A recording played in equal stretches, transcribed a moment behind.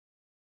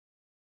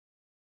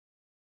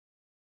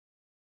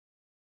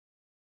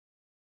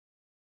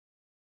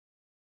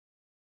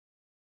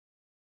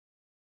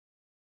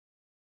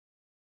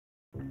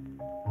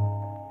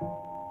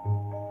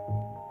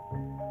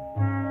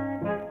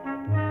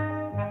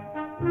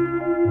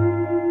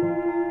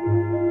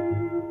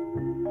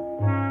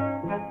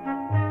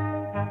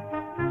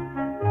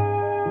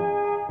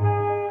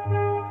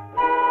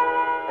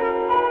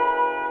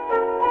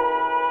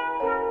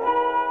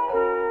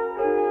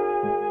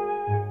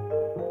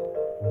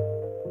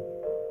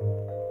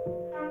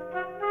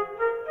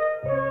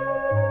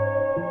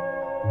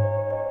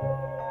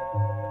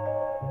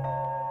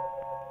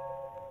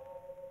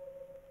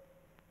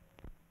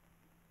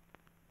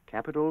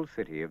Capital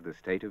city of the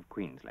state of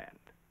Queensland.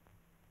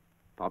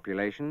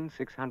 Population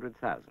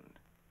 600,000.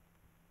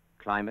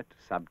 Climate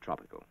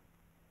subtropical.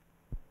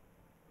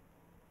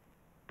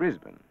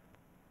 Brisbane.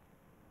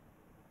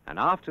 An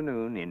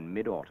afternoon in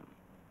mid-autumn.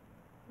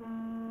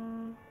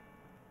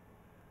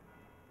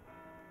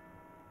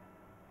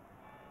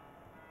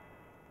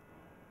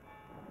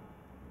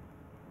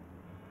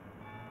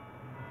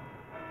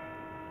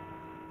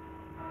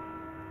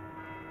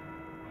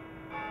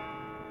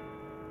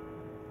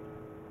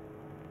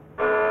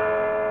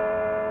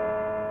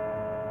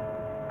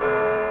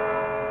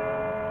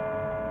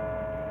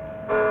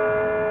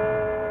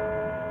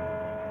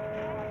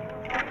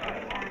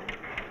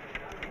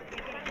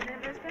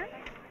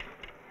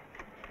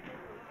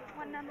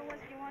 What number was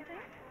you wanting?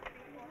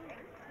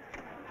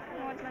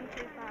 What's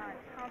 125?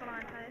 Hold the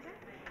line, please.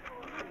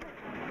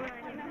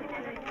 Any number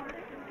was you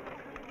wanting?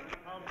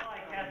 I'll buy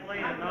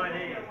Kathleen at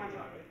 19.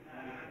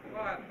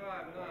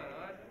 559.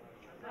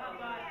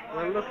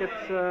 Well, look,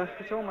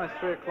 it's almost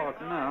 3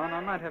 o'clock now, and I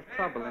might have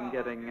trouble in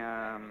getting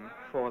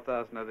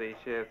 4,000 of these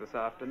shares this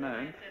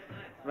afternoon.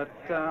 But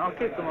I'll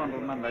keep them on till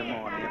Monday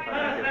morning if I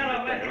can get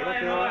them today. Will that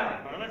be all right?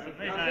 Well, listen,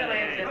 these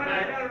ain't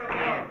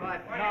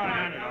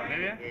 900, I'll give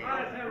you.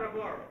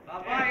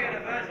 I'll buy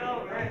Universal.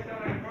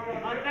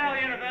 I'll tell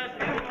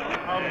Universal.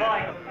 I'll buy.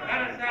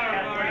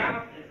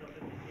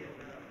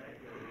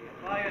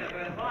 Buy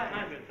Universal.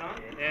 500, son.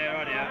 Yeah,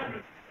 right,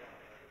 yeah.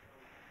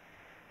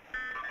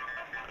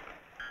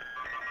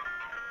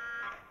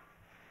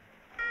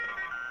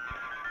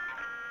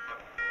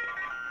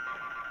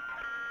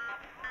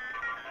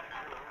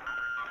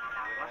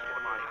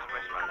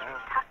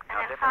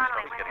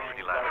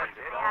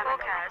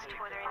 Forecast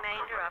for the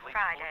remainder of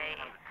Friday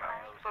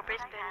for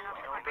Brisbane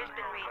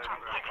region.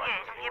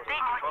 Yes, you've been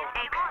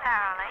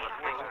extraordinarily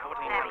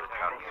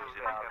very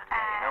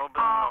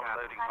Melbourne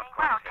loading not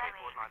quite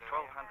heavy.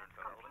 1,200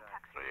 for Melbourne.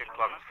 3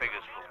 o'clock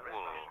figures for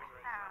wool.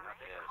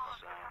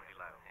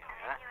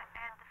 Yes.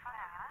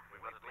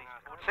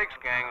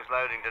 6 gangs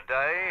loading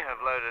today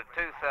have loaded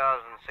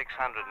 2,620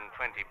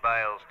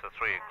 bales to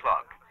 3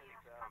 o'clock,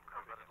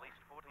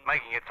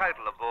 making a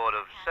total aboard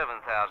of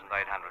 7,800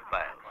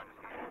 bales.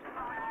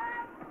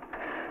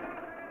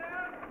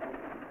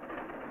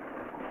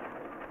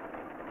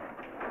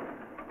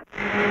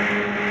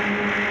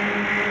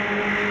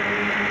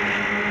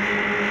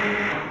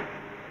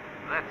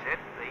 That's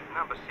it, the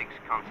number 6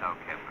 console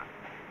cabinet.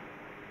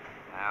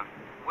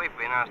 We've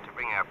been asked to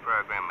bring our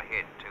program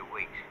ahead 2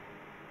 weeks.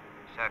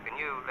 So can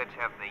you let's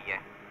have the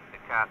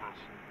cartons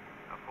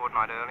a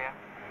fortnight earlier?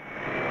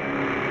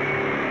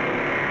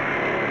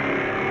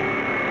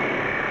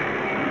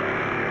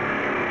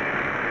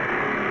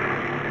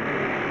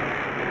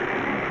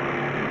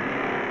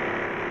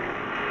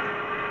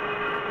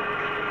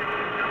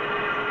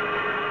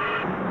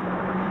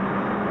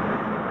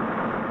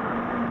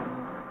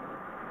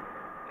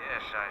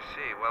 I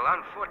see. Well,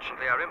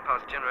 unfortunately, our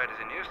impulse generator's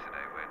in use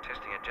today. We're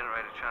testing a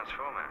generator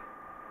transformer.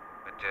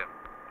 But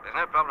there's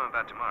no problem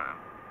about tomorrow.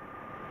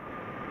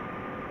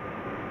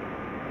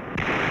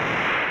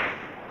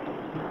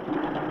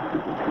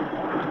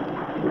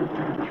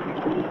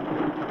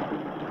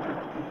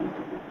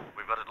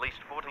 We've got at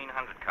least 1,400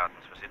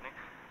 cartons for Sydney.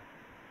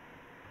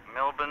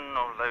 Melbourne,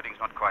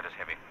 loading's not quite as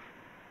heavy.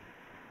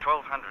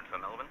 1,200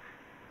 for Melbourne.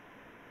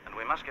 And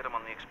we must get them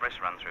on the express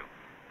run-through.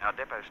 Our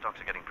depot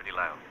stocks are getting pretty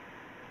low.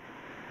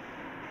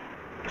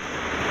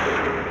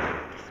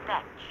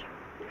 dispatch.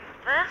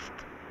 First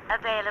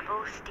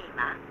available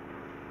steamer,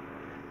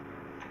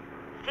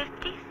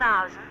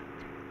 50,000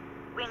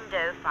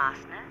 window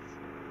fasteners,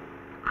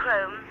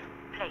 chrome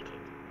plated.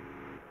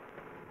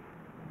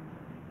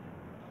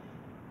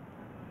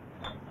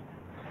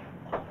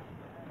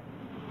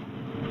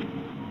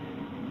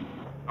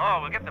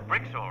 Oh, we'll get the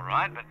bricks all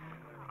right, but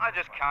I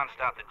just can't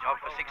start the job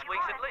for 6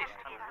 weeks at least.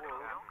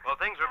 Well,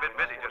 things are a bit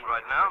busy just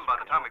right now, and by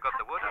the time we've got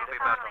the wood, it'll be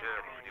about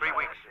 3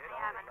 weeks.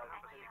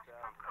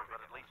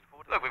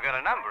 Look, we've got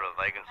a number of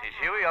vacancies,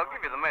 Huey. I'll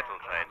give you the metal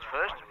trades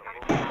first.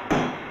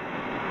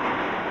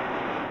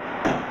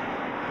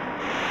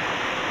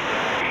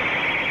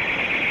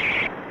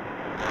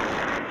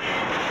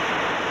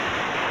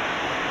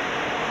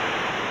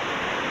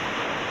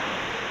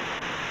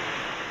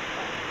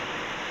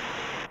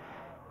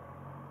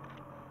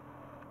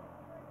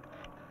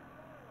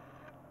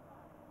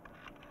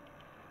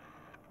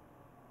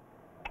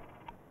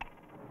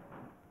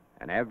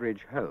 An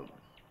average home,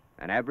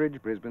 an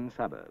average Brisbane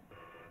suburb.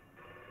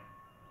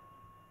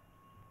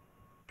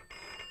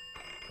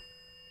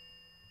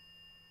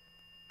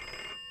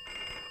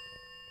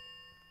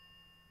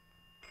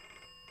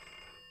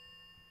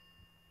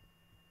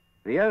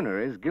 The owner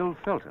is Gil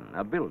Felton,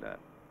 a builder,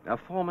 a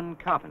foreman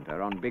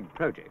carpenter on big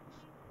projects.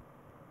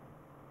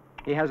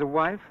 He has a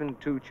wife and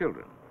 2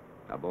 children,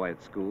 a boy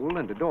at school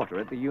and a daughter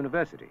at the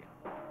university.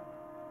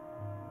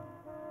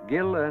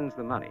 Gil earns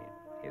the money.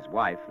 His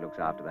wife looks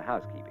after the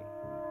housekeeping.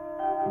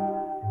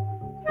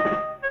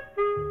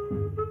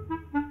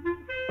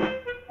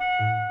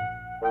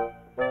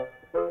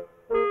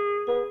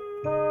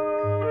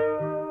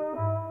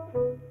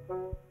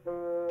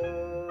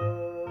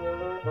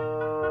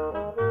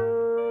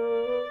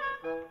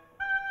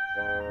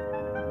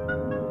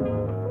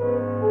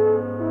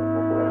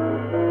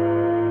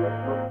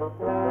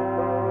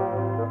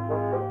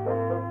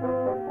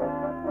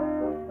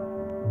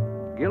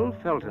 Gil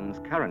Felton's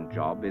current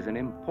job is an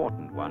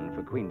important one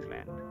for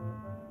Queensland.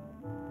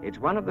 It's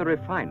one of the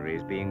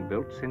refineries being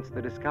built since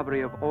the discovery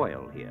of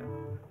oil here.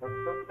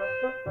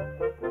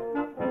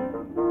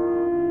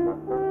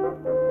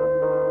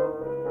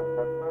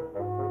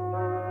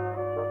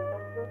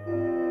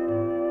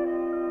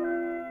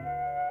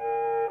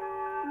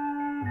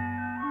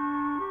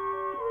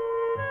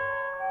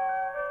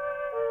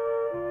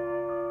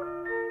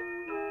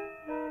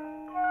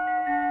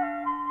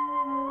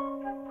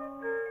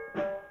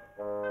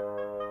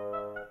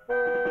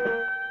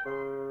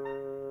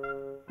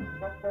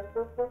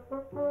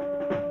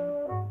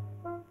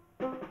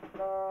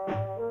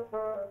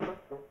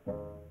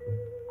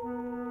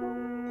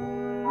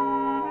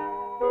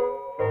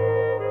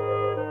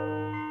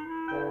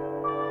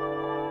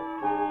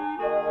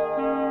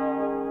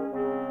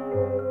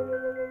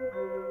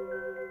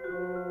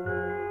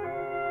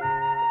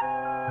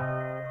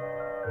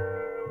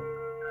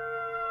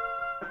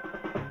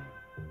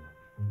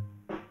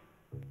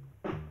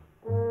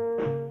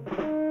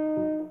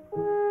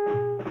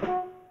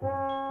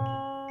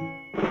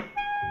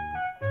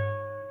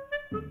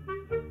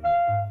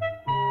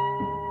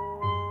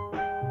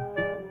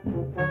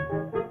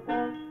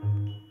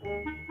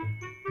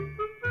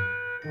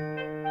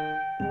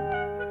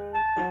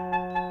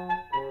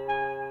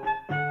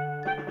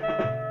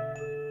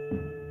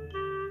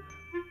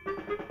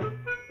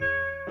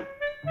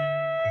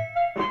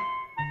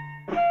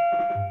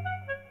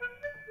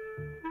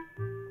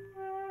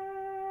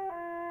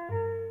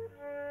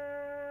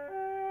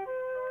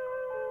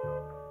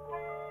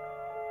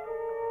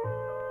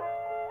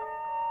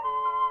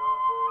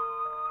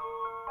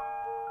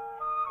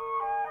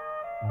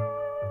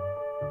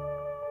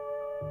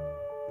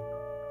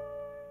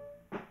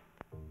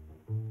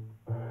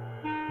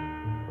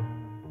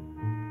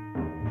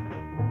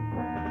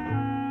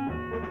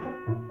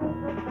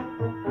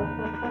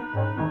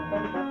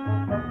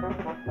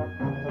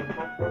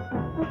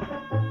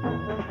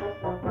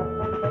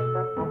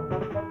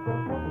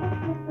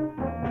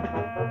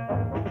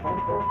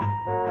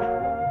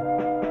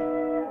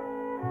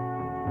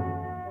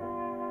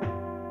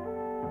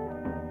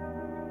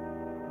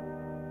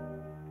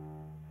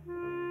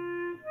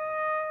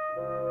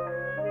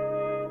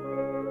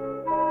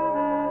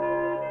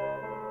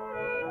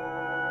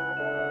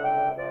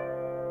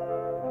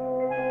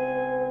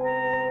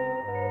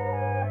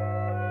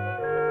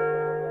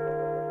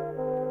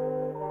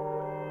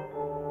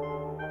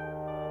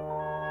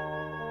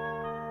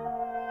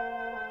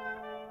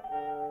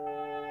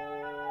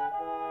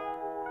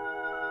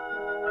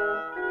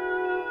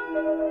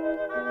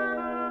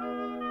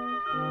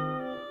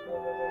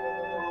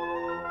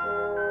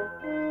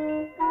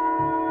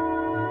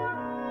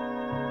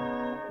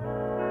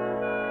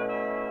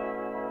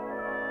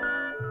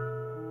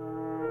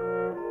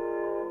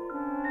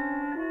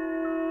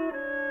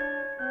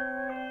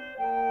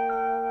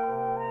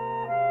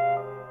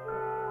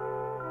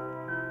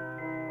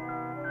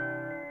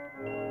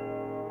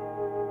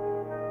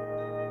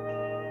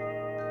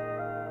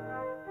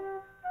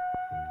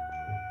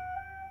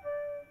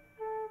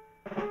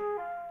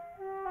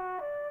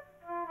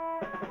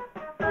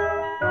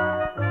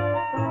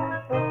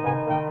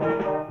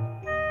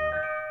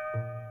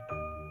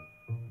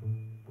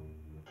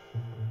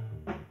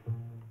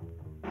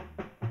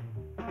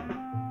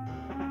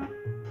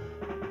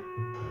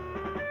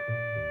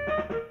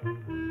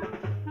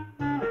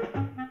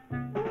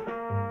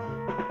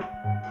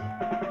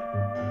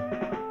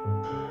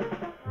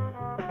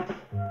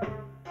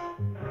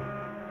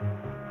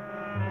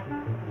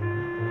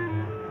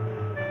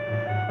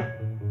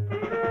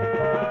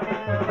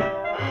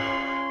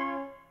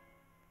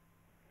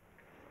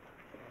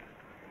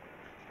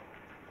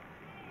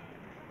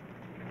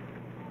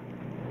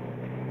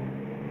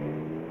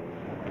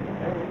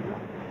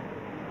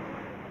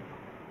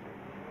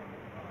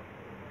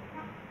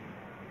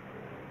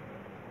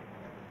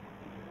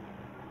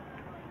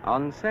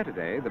 On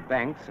Saturday, the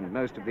banks and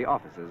most of the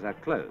offices are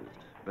closed,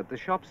 but the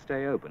shops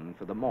stay open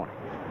for the morning.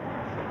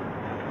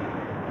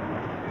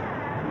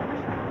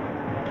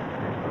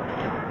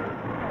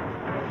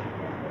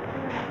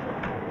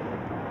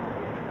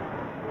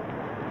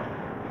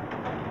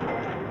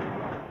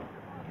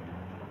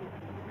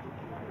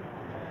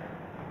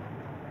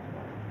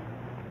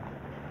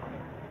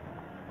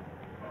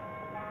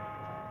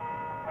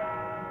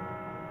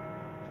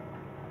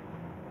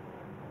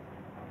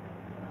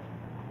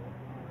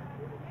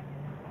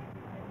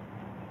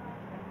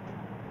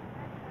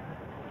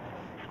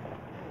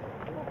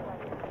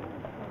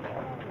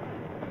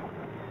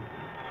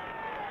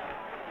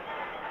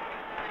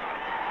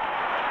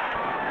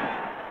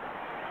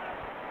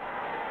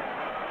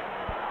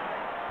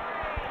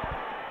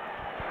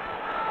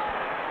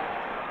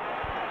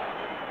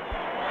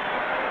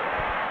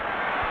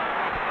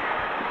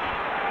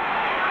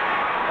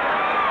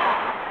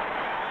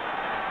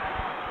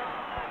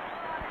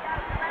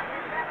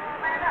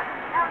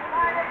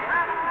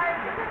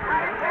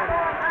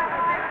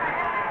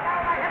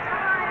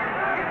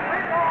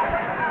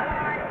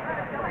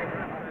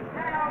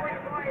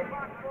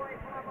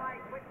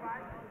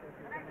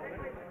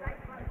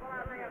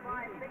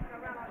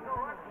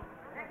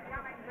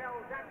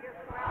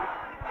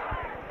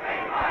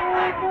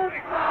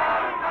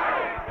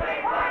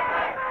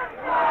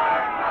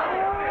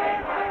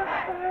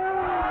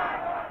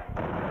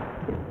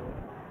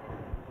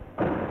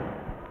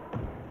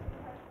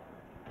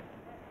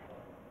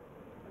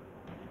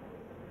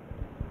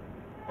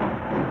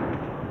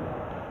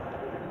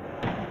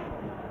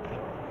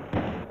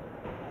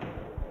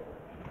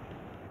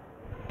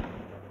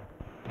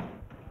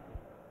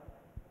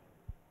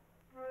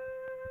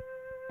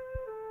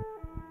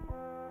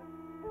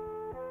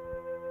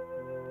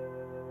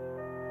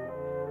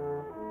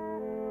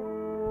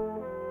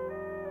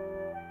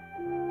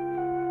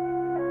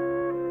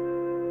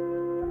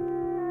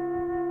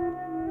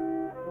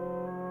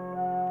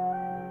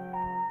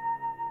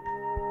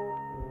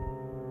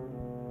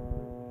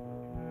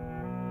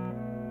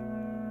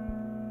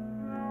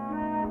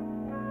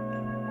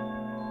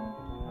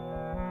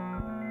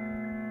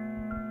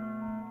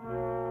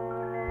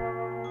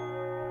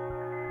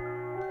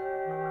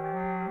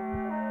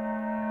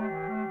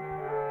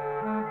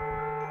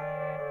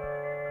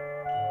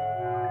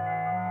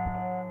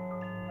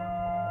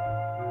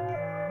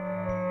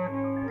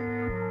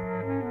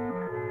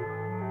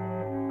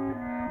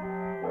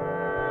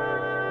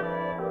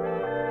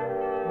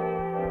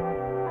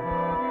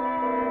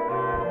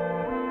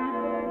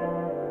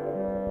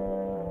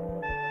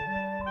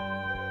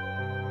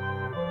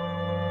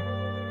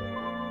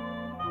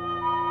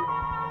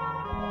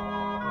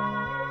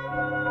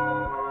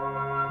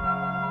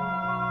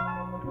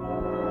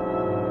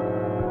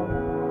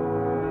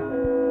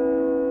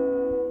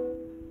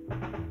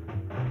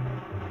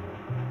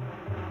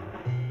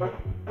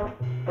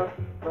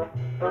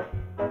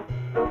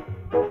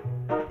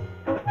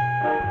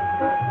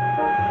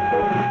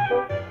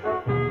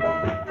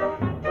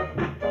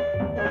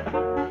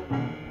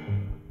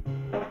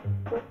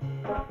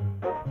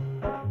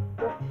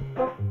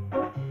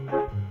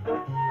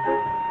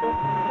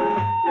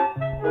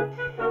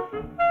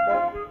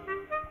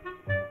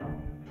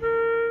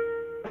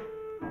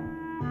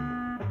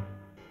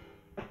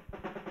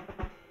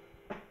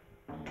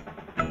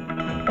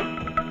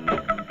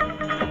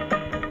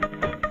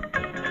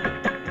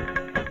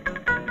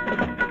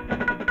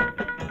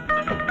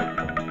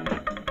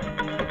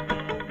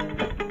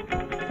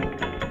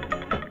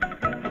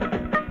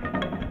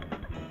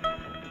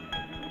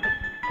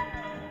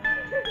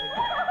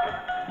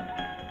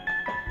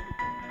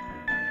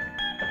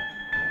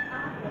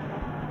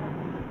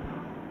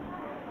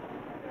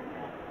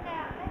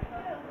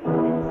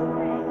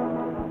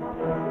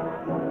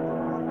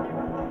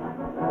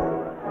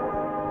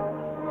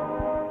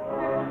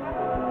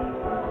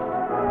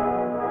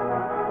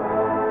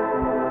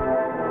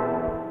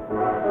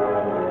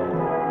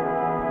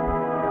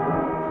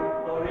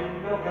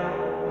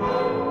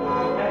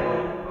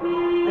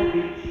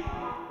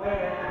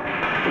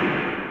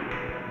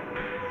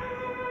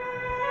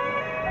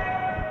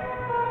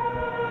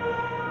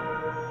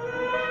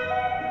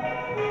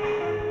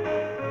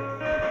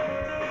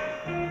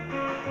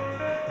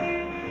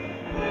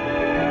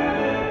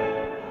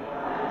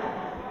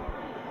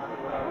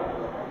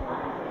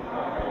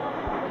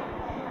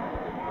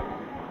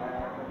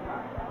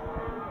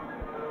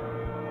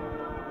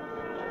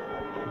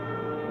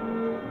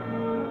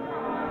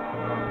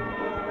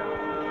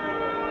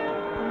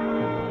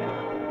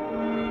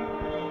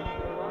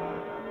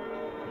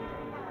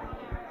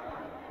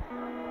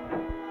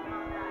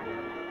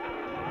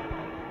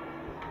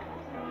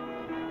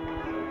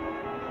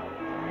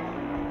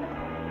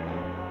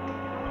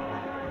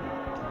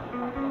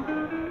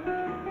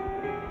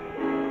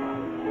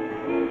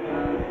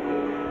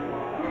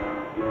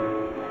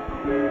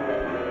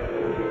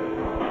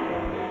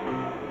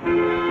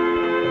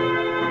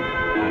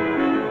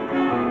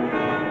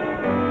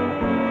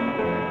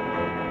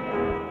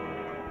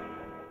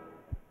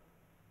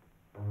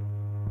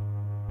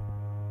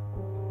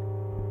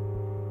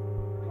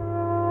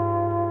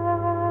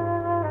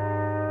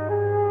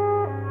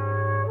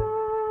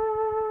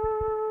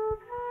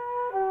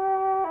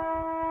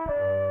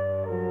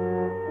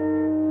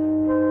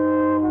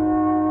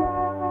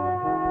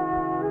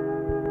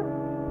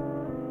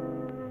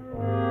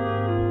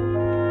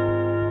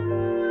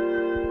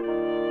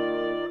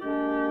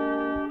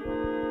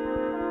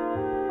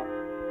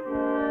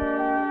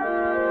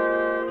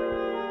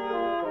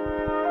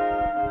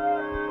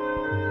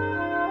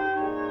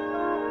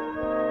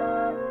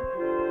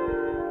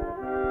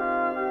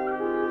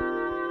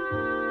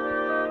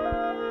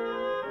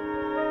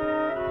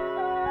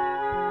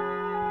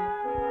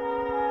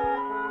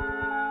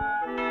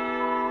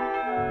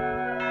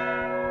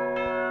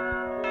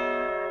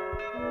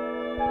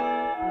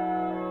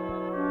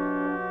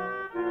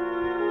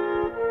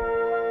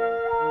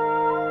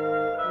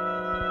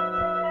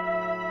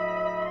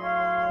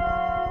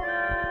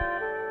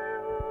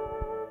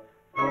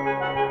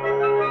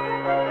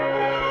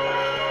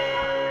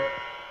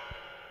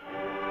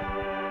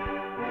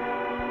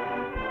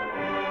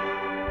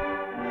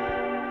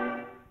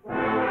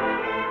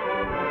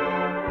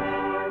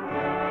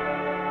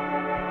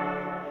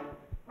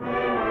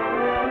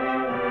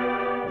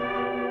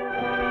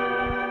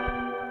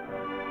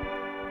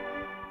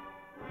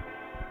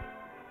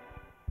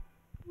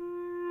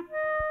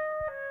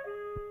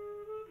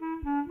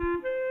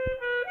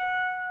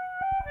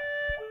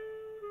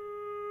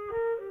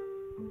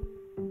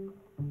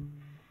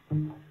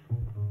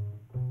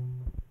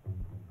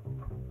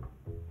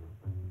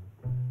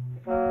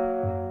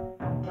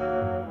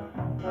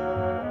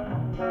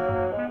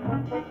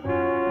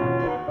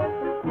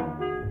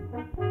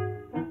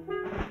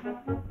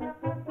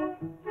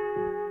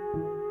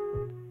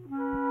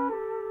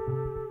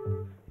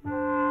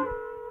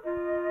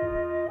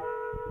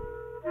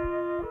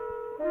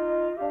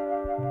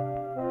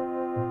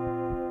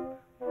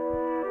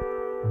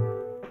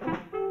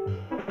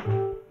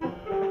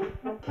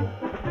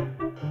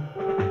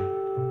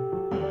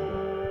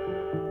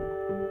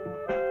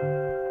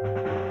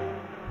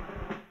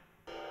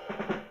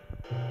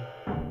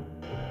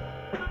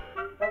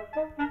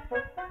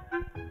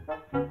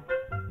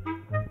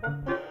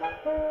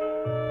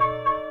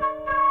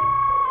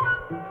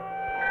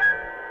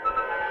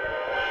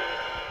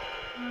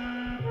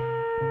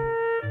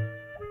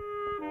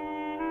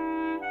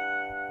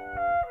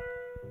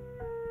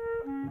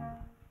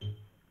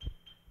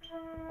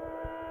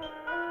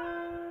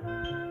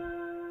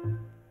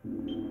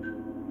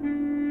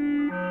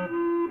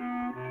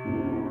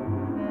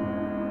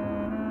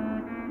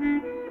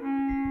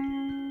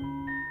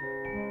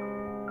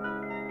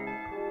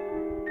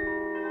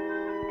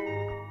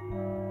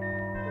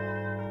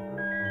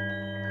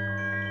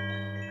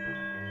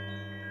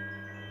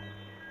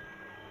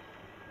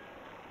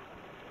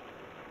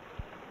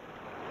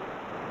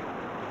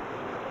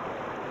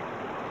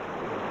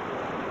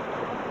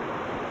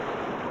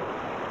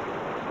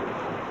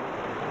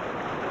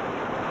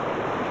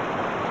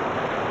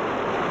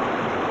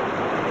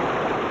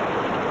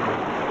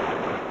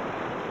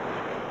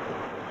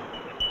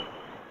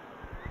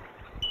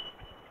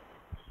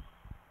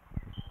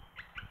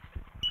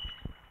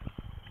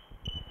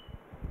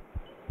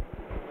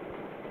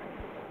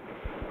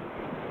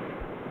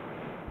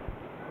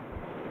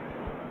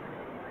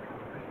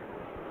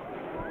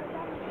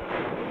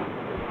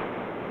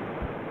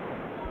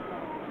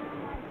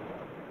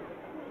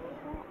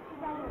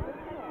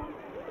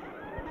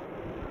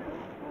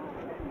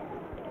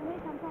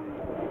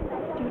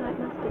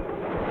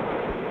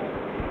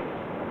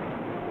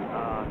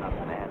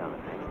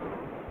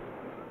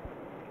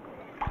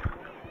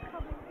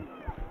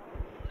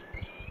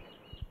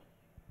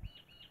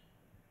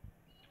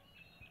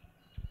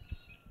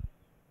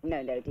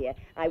 no, no, dear.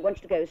 I want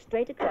you to go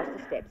straight across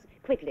the steps,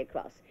 quickly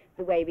across,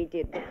 the way we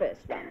did the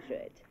first run through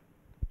it.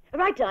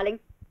 Right, darling.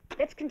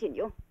 Let's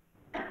continue.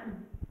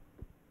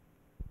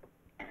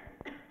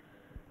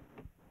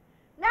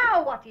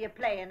 Now what are you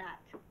playing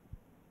at?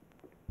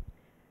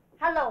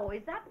 Hello,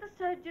 is that the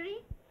surgery?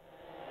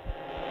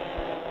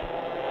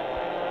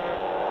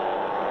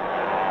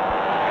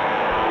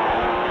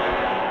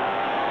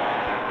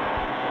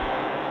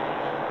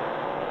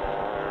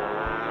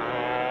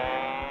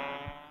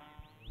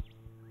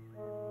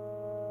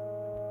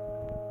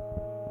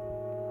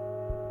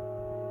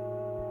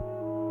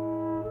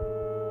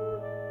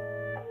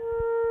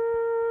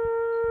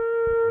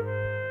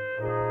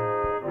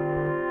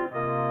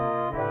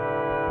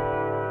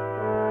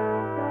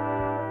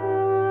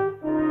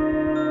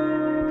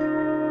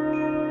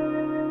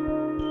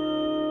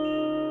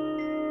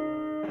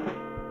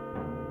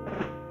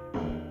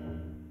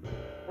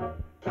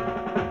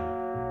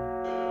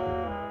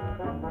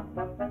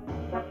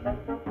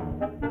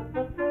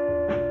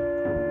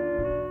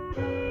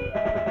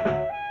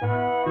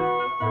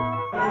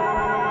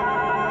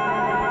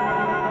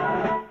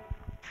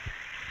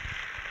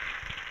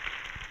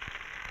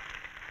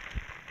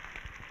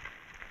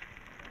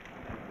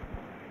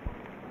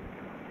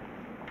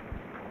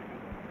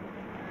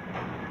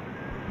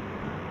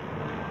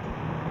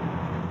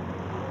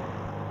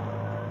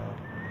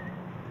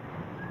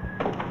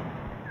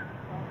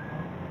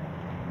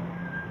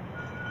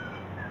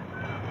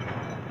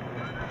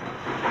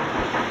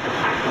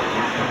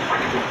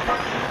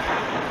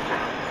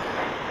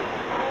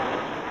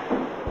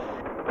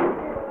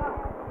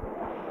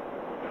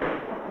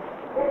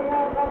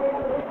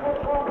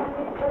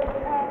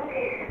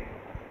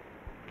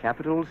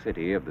 Capital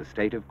city of the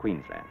state of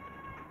Queensland.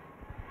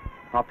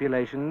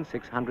 Population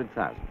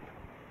 600,000.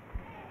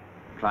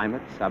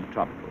 Climate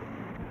subtropical.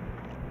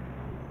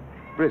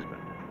 Brisbane.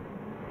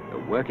 The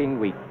working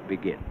week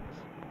begins.